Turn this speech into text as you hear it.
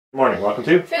Good morning, welcome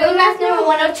to Family Math number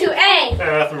 102a.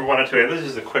 Math number 102a. This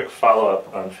is a quick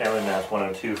follow-up on Family Math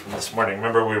 102 from this morning.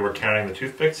 Remember we were counting the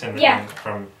toothpicks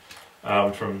from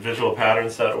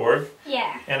visualpatterns.org?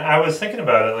 Yeah. And I was thinking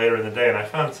about it later in the day and I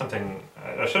found something,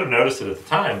 I should have noticed it at the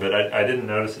time, but I didn't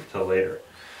notice it till later.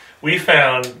 We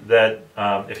found that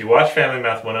if you watch Family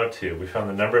Math 102, we found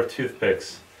the number of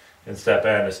toothpicks in step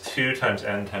n is 2 times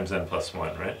n times n plus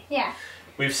 1, right? Yeah.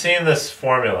 We've seen this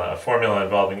formula, a formula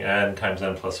involving n times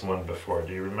n plus 1 before.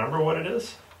 Do you remember what it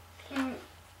is?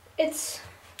 It's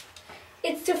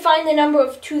to find the number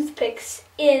of toothpicks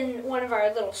in one of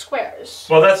our little squares.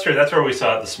 Well, that's true. That's where we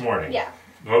saw it this morning. Yeah.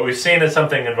 What we've seen is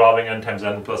something involving n times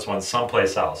n plus 1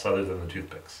 someplace else other than the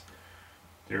toothpicks.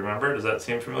 Do you remember? Does that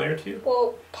seem familiar to you?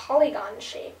 Well, polygon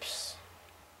shapes,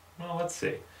 Well, let's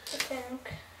see. I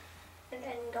think. And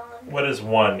then gone. What does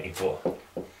 1 equal?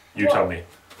 You tell me.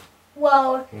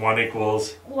 Well, 1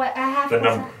 equals what I have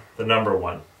the number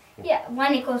 1. Yeah,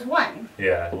 1 equals 1.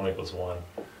 Yeah, 1 equals 1.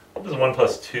 What does 1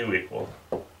 plus 2 equal?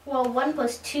 Well, 1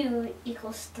 plus 2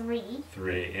 equals 3.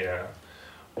 3, yeah.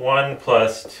 1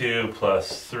 plus 2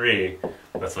 plus 3,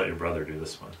 let's let your brother do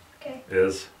this one, Okay.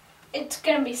 is? It's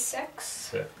gonna be 6.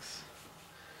 6.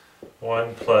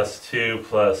 1 plus 2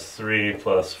 plus 3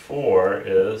 plus 4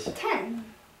 is? 10.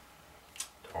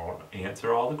 Don't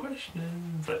answer all the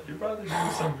questions. Let your brother do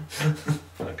some.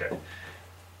 Okay.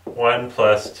 1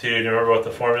 plus 2. Do you remember what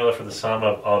the formula for the sum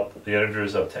of all the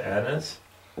integers up to n is?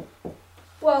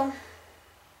 Well,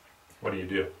 What do you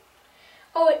do?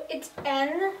 oh, it's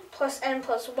n plus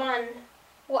 1.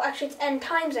 Well, actually, it's n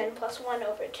times n plus 1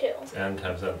 over 2. It's n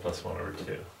times n plus 1 over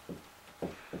 2.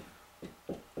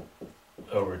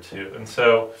 Over 2. And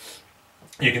so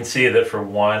you can see that for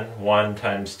 1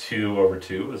 times 2 over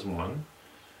 2 is 1.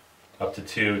 Up to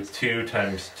 2, it's 2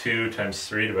 times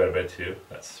 3 divided by 2.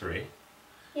 That's 3.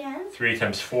 Yeah. 3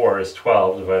 times 4 is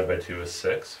 12 divided by 2 is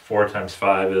 6. 4 times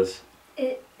 5 is?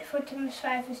 4 times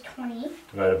 5 is 20.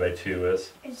 Divided by 2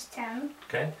 is? Is 10.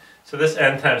 Okay. So this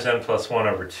n times n plus 1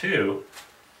 over 2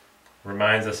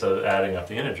 reminds us of adding up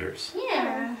the integers.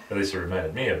 Yeah. At least it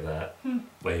reminded me of that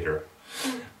later.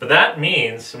 But that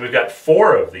means we've got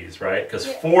 4 of these, right? Because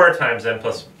 4 times n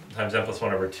plus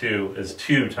 1 over 2 is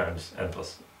 2 times n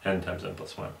times n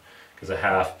plus 1. Because a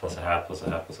half plus a half plus a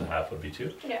half plus a half would be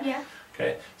 2. Yeah.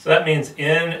 Okay, so that means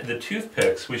in the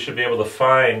toothpicks we should be able to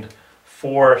find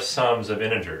 4 sums of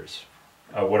integers,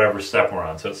 whatever step we're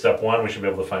on. So at step 1 we should be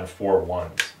able to find 4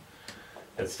 1s.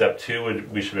 At step 2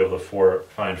 we should be able to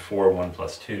find 4 1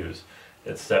 plus 2s.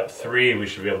 At step 3 we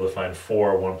should be able to find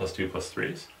 4 1 plus 2 plus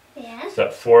 3s. Yeah.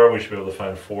 Step 4 we should be able to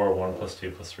find 4 1 plus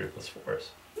 2 plus 3 plus 4s.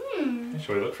 Okay,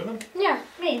 shall we look for them? Yeah.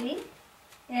 Maybe.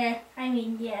 I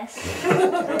mean, yes.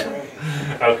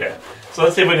 Okay, so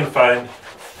let's see if we can find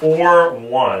 4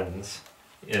 1s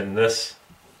in this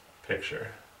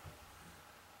picture.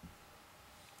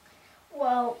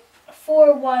 Well,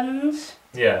 4 1s.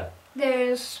 Yeah.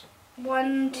 There's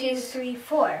 1, 2, 3,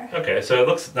 4. Okay, so it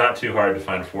looks not too hard to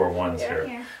find 4 1s here.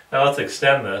 Yeah. Now let's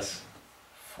extend this.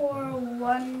 4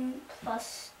 1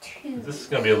 plus 2. This is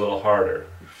going to be a little harder.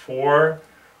 4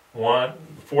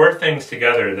 things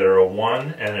together that are a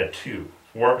 1 and a 2.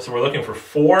 So we're looking for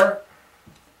 4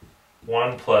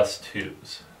 1 plus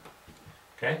 2s.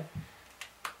 Okay?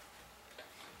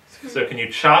 So can you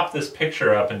chop this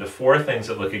picture up into 4 things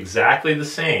that look exactly the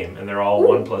same and they're all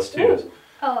 1 plus 2s?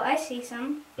 Oh, I see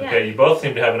some. Okay, you both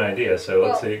seem to have an idea, so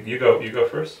let's see. You go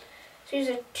first. So here's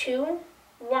a 2,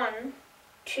 1,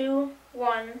 2,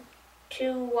 1,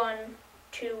 2, 1,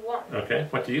 2, 1. Okay,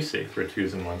 what do you see for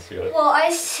 2s and 1s together? Well, I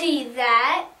see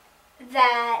that, and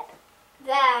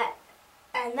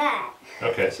that.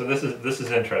 Okay, so this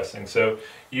is interesting. So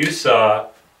you saw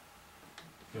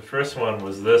the first one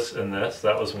was this and this.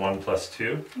 That was 1 plus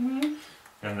 2. Mm-hmm.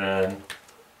 And then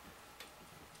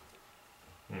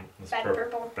Bad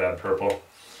purple. Bad purple.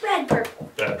 Red,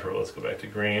 purple. Bad purple. Let's go back to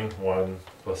green. 1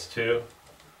 plus 2.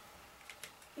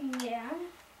 Yeah.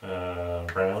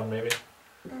 Brown maybe.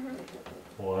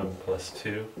 1 plus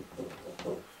 2.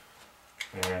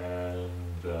 And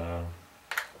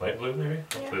light blue maybe.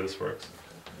 Hopefully this works.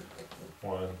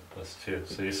 1 plus 2.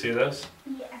 So you see those?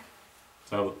 Yeah.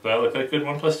 So do I look like good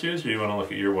 1 plus 2s, or do you want to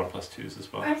look at your 1 plus 2s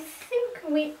as well? I think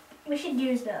we should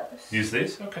use those. Use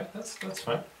these? Okay, that's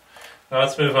fine. Now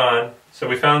let's move on. So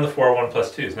we found the 4 1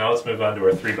 plus 2s. Now let's move on to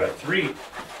our 3 by 3.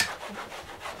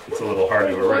 It's a little hard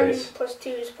to erase. 1 plus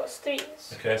 2s plus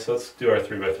 3s. Okay, so let's do our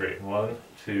 3 by 3. 1,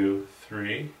 2,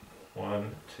 3.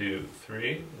 1, 2,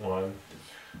 3. 1,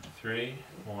 3.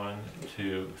 1,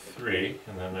 2, 3.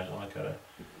 And then I gotta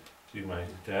do my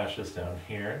dashes down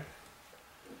here.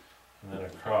 And then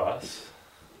across.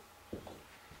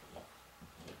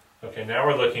 Okay, now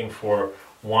we're looking for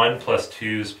 1 plus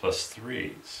 2's plus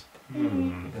 3's.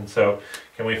 And so,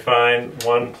 can we find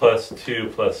 1 plus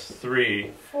 2 plus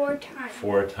 3? 4 times.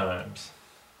 4 times.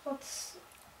 What's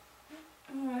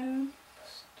 1?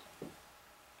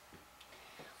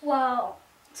 Well,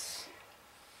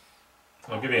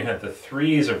 I'll give you a hint. The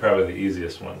 3's are probably the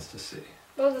easiest ones to see.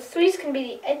 Well, the 3's can be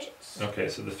the edges. Okay,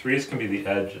 so the 3's can be the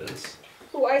edges.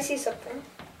 Oh, I see something.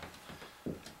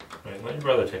 Wait, let your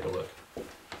brother take a look.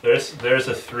 There's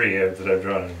a 3 that I've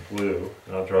drawn in blue,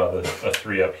 and I'll draw a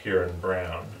 3 up here in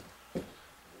brown.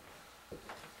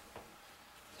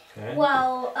 Okay.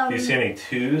 well, Do you see any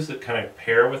 2's that kind of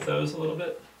pair with those a little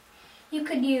bit? you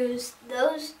could use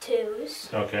those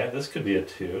 2's. Okay, this could be a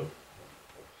 2.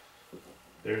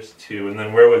 There's 2, and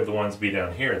then where would the ones be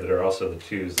down here that are also the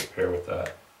 2's that pair with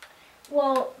that?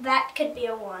 Well, that could be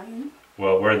a 1.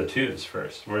 Well, where are the 2's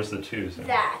first? Where's the 2's?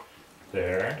 That.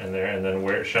 There, and then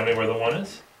where? Show me where the 1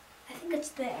 is. I think it's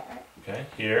there. Okay,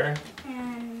 here,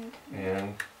 And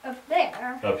and up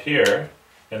there. up here.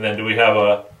 And then do we have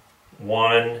a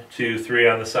 1, 2, 3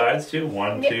 on the sides too?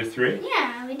 1, 2, 3?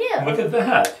 Yeah, we do. Look at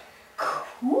that.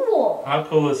 Cool. How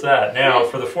cool is that? Now,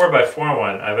 for the 4x4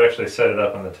 one, I've actually set it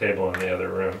up on the table in the other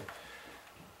room.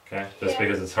 Okay, just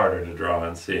because it's harder to draw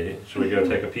and see. Should we go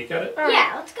take a peek at it?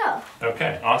 Yeah, let's go.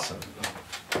 Okay, awesome.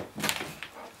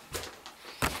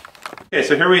 Okay,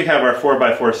 so here we have our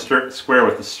 4x4 square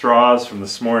with the straws from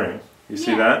this morning. You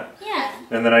see that? Yeah.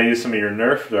 And then I used some of your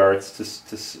Nerf darts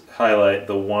to highlight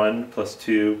the 1 plus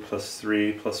 2 plus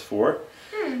 3 plus 4.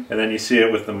 And then you see it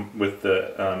with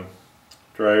the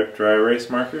dry erase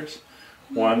markers.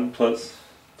 1 plus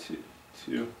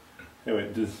 2. Hey,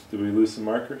 wait, did we lose some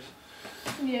markers?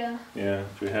 Yeah. Yeah,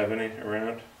 do we have any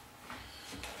around?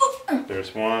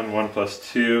 There's 1 plus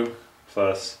 2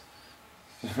 plus,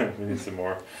 we need some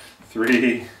more,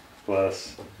 3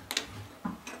 plus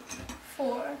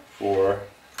 4. 4.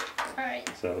 Alright.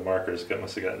 So the markers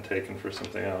must have gotten taken for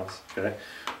something else. Okay,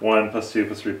 1 plus 2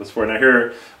 plus 3 plus 4. Now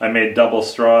here I made double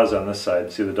straws on this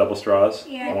side. See the double straws?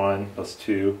 Yeah. 1 plus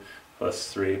 2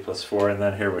 plus 3 plus 4. And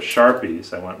then here with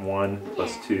Sharpies, I went 1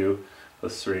 plus 2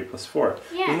 plus 3 plus 4.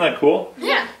 Yeah. Isn't that cool?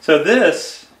 Yeah. So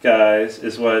this, guys,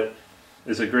 is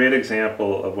a great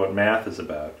example of what math is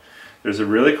about. There's a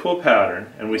really cool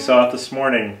pattern, and we saw it this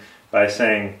morning by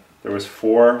saying there was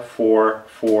 4, 4,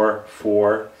 4,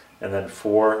 4, and then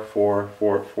 4, 4,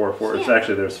 4, 4, 4. It's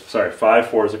actually, there's, 5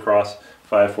 4s across,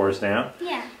 5 4s down.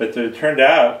 Yeah. But it turned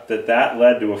out that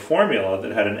led to a formula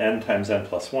that had an n times n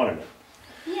plus 1 in it.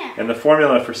 Yeah. And the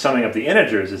formula for summing up the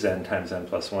integers is n times n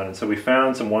plus 1. And so we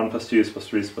found some 1 plus 2's plus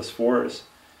 3's plus 4's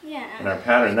in our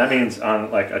pattern. That means on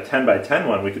like a 10 by 10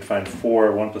 one, we could find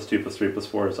 4, 1 plus 2 plus 3 plus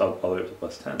 4's all the way up to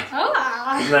plus 10.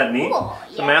 Oh. Isn't that neat? Cool.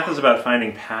 So math is about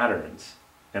finding patterns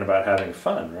and about having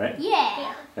fun, right?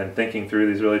 Yeah. And thinking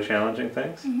through these really challenging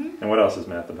things. And what else is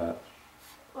math about?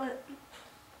 What?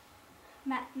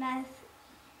 Math.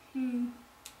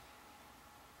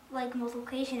 Like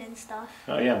multiplication and stuff.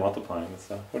 Oh yeah, multiplying and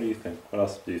stuff. What do you think? What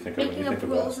else do you think of when you Making think up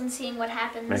about rules and seeing what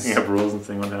happens. making up rules and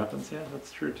seeing what happens? Yeah,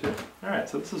 that's true too. All right,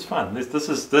 so this is fun.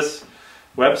 This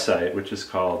website, which is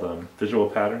called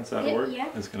visualpatterns.org, Yeah.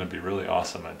 is going to be really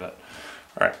awesome, I bet.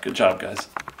 All right, good job, guys.